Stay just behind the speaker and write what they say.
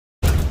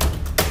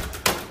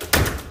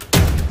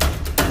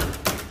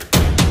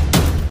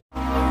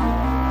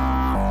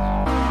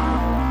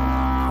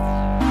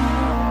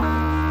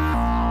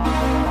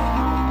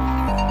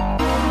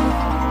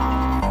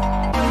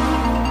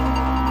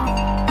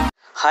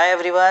Hi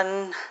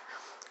everyone,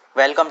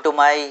 welcome to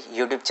my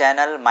YouTube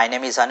channel. My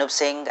name is Anup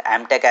Singh. I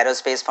am Tech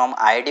Aerospace from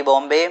IIT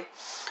Bombay.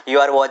 You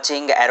are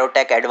watching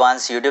AeroTech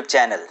Advance YouTube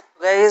channel.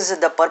 Guys,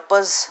 the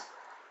purpose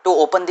to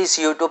open this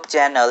YouTube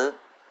channel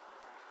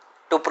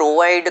to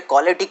provide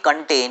quality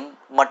content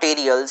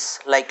materials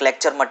like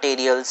lecture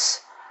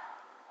materials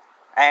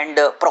and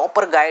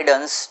proper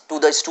guidance to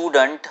the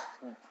student.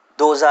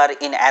 Those are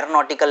in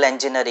aeronautical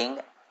engineering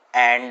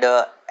and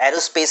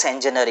aerospace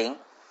engineering,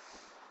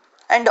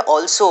 and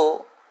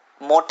also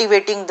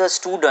motivating the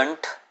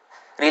student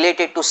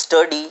related to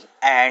study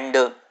and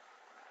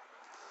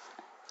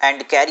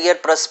career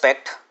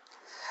prospect,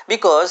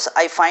 because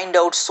I find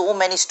out so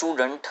many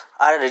students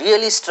are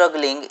really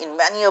struggling in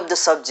many of the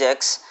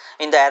subjects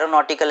in the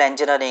aeronautical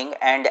engineering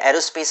and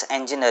aerospace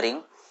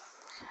engineering,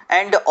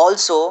 and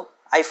also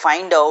I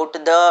find out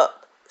the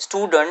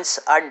students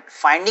are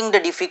finding the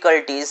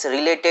difficulties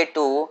related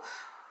to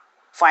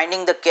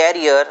finding the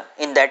career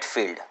in that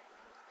field.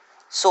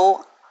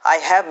 So I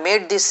have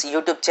made this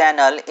YouTube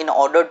channel in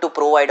order to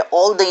provide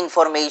all the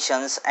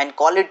informations and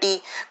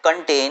quality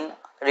content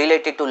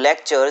related to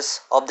lectures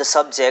of the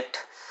subject.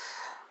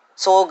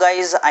 So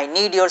guys, I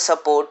need your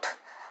support.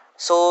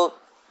 So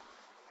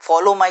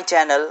follow my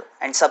channel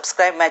and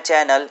subscribe my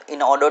channel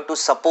in order to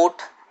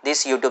support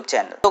this YouTube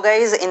channel. So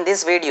guys, in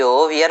this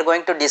video we are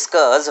going to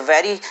discuss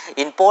very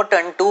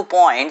important 2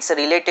 points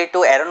related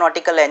to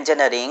aeronautical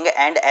engineering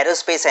and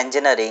aerospace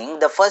engineering.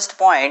 The first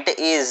point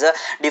is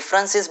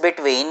differences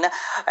between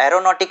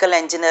aeronautical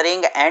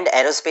engineering and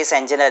aerospace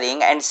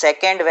engineering, and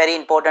second very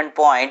important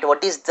point,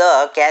 what is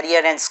the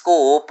career and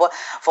scope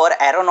for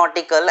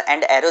aeronautical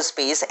and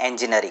aerospace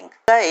engineering.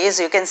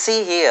 Guys, you can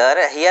see here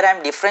I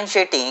am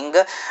differentiating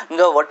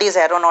what is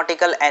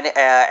aeronautical and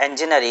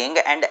engineering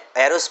and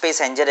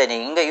aerospace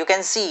engineering. You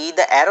can see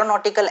the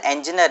aeronautical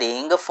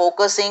engineering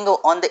focusing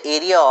on the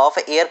area of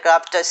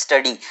aircraft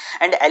study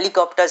and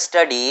helicopter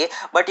study,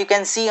 but you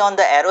can see on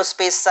the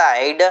aerospace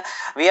side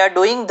we are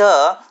doing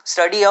the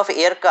study of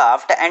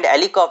aircraft and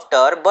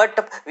helicopter,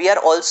 but we are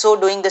also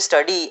doing the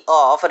study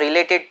of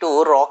related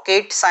to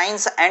rocket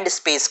science and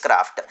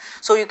spacecraft.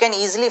 So you can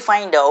easily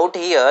find out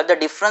here the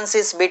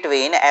differences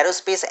between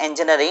aerospace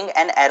engineering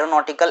and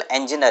aeronautical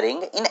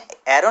engineering. In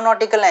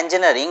aeronautical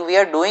engineering we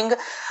are doing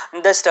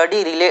the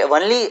study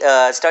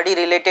study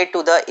related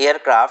to the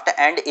aircraft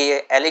and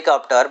a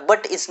helicopter,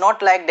 but it's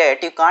not like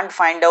that. You can't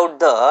find out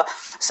the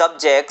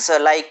subjects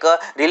like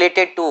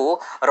related to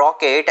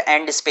rocket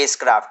and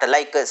spacecraft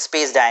like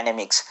space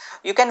dynamics.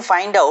 You can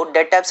find out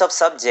that types of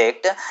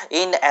subject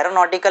in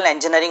aeronautical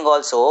engineering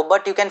also,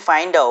 but you can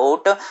find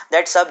out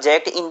that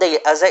subject in the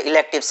as a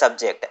elective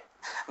subject.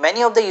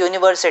 Many of the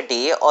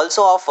university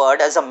also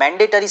offered as a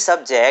mandatory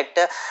subject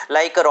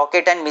like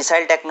rocket and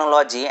missile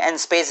technology and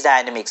space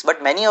dynamics,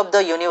 but many of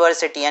the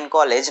university and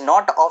college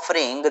not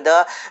offering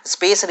the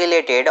space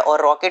related or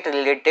rocket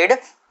related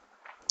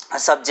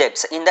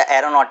subjects in the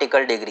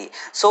aeronautical degree.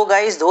 So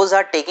guys, those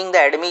are taking the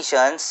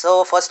admissions.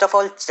 So first of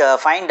all,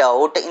 find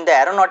out in the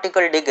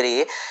aeronautical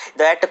degree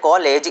that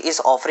college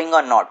is offering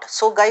or not.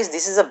 So guys,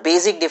 this is a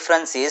basic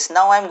differences.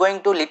 Now I am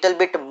going to little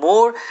bit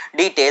more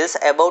details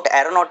about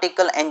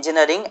aeronautical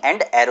engineering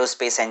and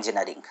aerospace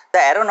engineering. The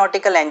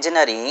aeronautical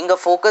engineering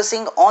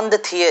focusing on the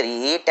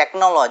theory,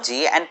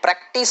 technology and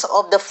practice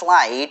of the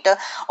flight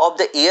of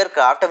the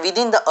aircraft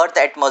within the earth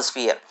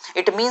atmosphere.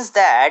 It means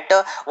that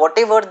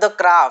whatever the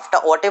craft,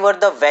 whatever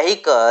the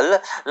vehicle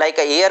like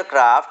a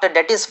aircraft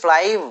that is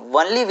fly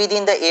only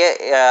within the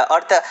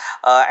earth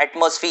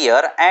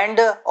atmosphere, and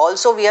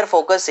also we are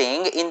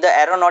focusing in the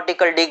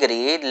aeronautical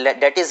degree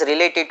that is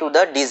related to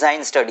the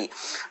design study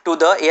to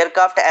the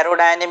aircraft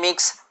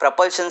aerodynamics,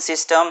 propulsion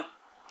system,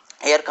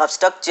 aircraft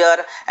structure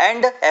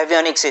and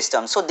avionics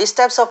system. So these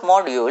types of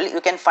module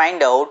you can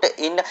find out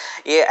in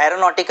a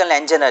aeronautical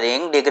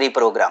engineering degree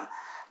program.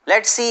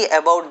 Let's see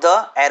about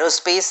the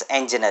aerospace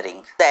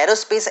engineering. The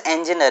aerospace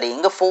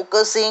engineering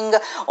focusing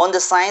on the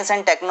science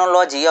and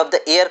technology of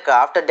the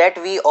aircraft that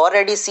we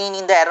already seen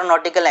in the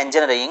aeronautical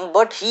engineering,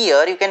 but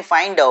here you can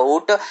find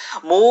out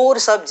more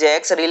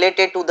subjects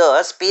related to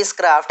the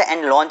spacecraft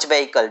and launch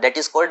vehicle, that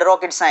is called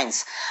rocket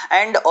science,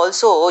 and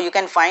also you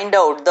can find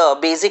out the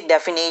basic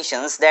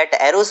definitions that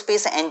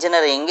aerospace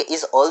engineering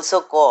is also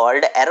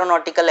called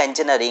aeronautical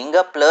engineering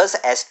plus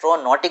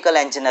astronautical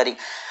engineering.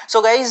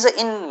 So guys,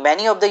 in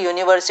many of the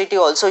university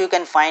also you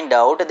can find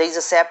out there is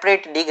a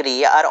separate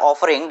degree are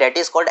offering that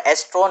is called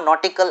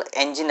astronautical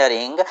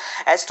engineering.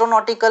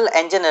 Astronautical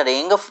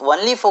engineering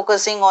only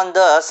focusing on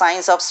the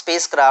science of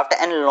spacecraft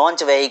and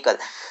launch vehicle.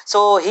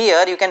 So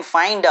here you can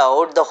find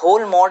out the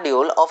whole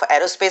module of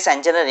aerospace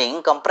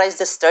engineering comprise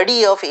the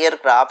study of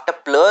aircraft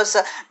plus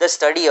the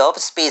study of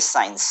space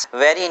science.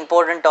 Very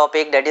important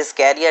topic, that is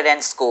career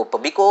and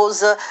scope,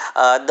 because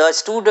the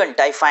student,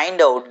 I find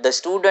out the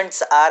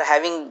students are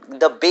having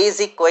the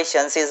basic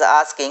questions is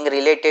asking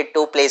related related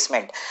to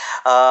placement,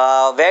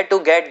 where to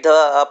get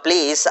the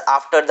place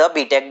after the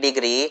BTech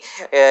degree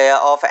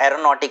of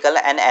Aeronautical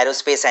and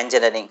Aerospace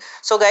Engineering.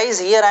 So guys,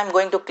 here I am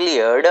going to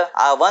clear,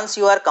 once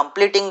you are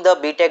completing the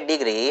BTech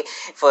degree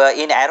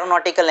in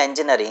Aeronautical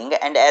Engineering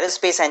and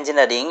Aerospace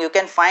Engineering, you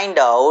can find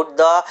out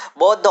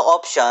both the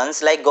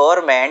options like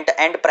government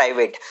and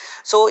private.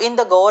 So in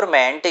the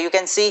government, you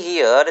can see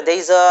here there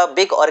is a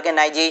big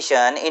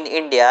organization in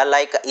India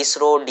like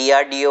ISRO,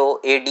 DRDO,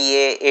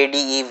 ADA,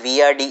 ADE,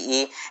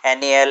 VRDE,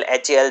 NAL,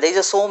 HAL. There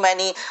is so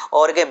many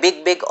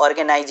big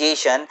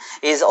organization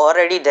is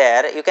already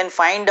there. You can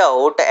find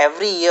out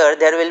every year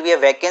there will be a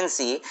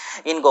vacancy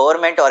in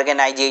government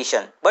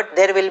organization, but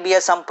there will be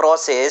some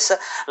process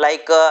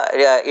like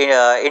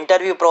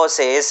interview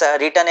process,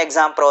 written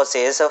exam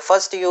process.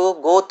 First you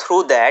go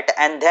through that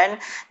and then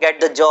get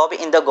the job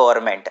in the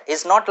government.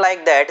 It's not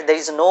like that there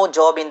is no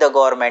job in the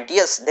government.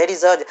 Yes, there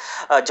is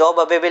a job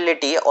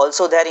availability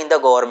also there in the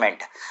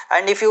government.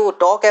 And if you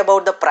talk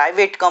about the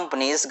private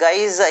companies,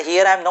 guys,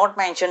 here I am not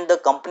mentioned the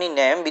company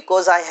name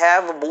because I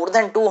have more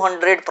than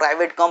 200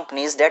 private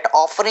companies that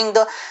offering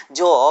the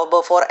job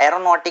for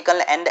aeronautical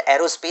and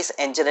aerospace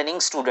engineering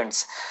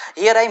students.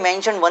 Here I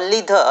mentioned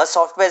only the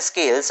software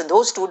skills.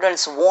 Those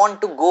students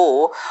want to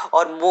go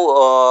or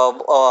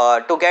move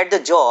to get the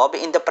job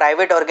in the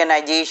private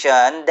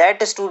organization.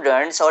 That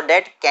students or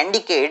that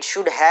candidate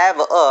should have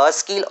a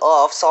skill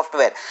of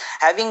software,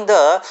 having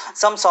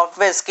some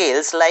software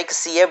skills like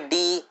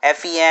CFD,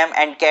 FEM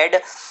and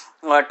CAD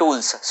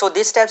tools. So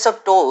these types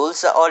of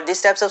tools or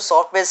these types of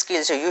software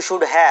skills you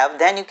should have,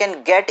 then you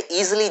can get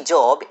easily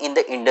job in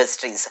the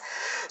industries.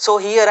 So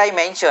here I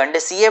mentioned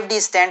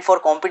CFD stand for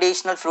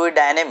computational fluid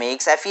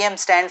dynamics, FEM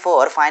stand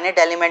for finite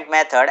element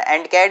method,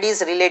 and CAD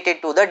is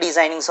related to the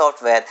designing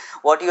software,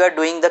 what you are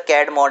doing the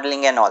CAD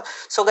modeling and all.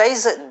 So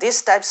guys,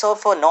 these types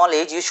of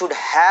knowledge you should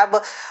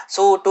have,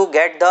 so to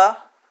get the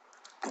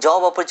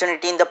job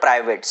opportunity in the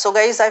private. So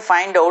guys, I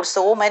find out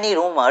so many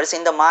rumors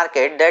in the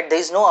market that there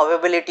is no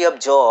availability of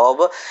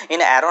job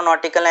in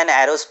aeronautical and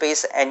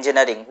aerospace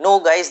engineering. No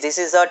guys, this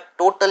is a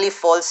totally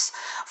false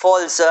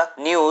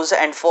news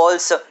and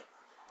false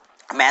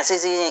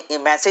message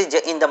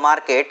in the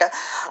market.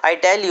 I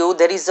tell you,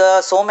 there is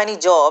so many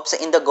jobs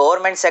in the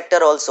government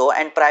sector also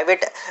and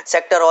private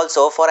sector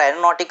also for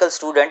aeronautical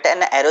student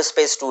and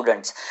aerospace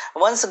students.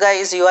 Once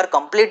guys you are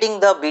completing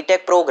the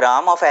BTech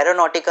program of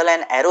aeronautical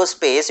and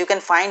aerospace, you can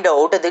find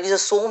out there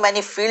is so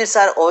many fields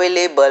are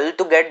available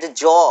to get the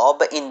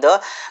job in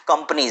the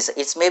companies.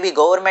 It's maybe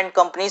government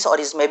companies or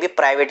it's maybe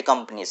private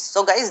companies.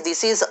 So guys,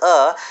 this is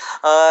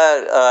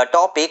a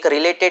topic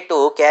related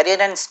to career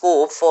and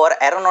scope for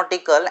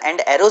aeronautical and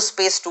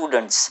aerospace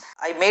students.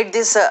 I made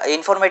this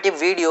informative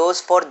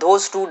videos for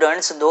those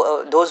students,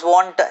 those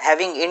want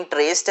having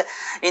interest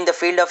in the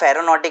field of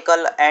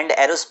aeronautical and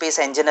aerospace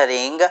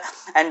engineering,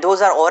 and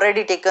those are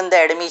already taken the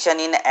admission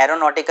in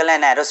aeronautical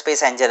and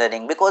aerospace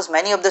engineering, because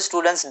many of the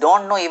students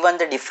don't know even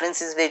the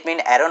differences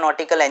between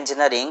aeronautical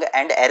engineering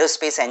and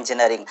aerospace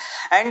engineering.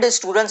 And the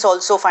students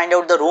also find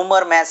out the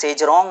rumor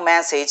message, wrong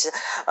message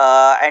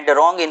and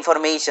wrong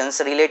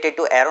informations related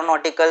to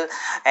aeronautical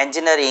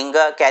engineering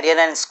career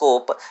and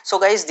scope. So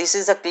guys, this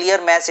is a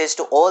clear message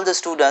to all the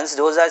students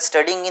those are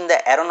studying in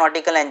the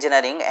aeronautical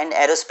engineering and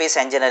aerospace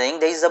engineering.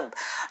 There is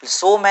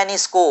so many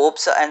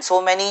scopes and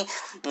so many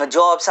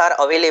jobs are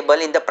available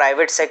in the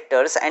private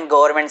sectors and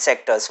government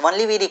sectors.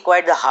 Only we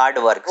require the hard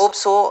work. Hope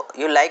so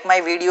you like my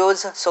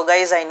videos. So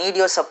guys, I need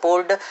your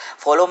support.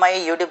 Follow my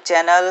YouTube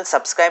channel,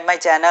 subscribe my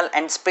channel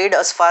and spread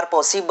as far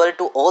possible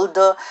to all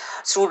the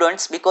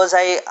students, because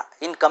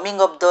in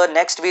coming of the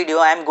next video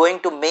I am going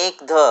to make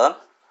the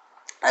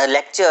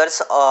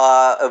lectures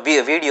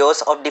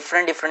videos of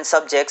different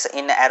subjects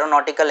in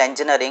aeronautical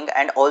engineering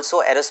and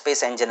also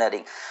aerospace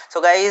engineering.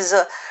 So guys,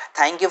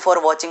 thank you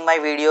for watching my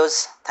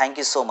videos. Thank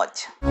you so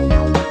much.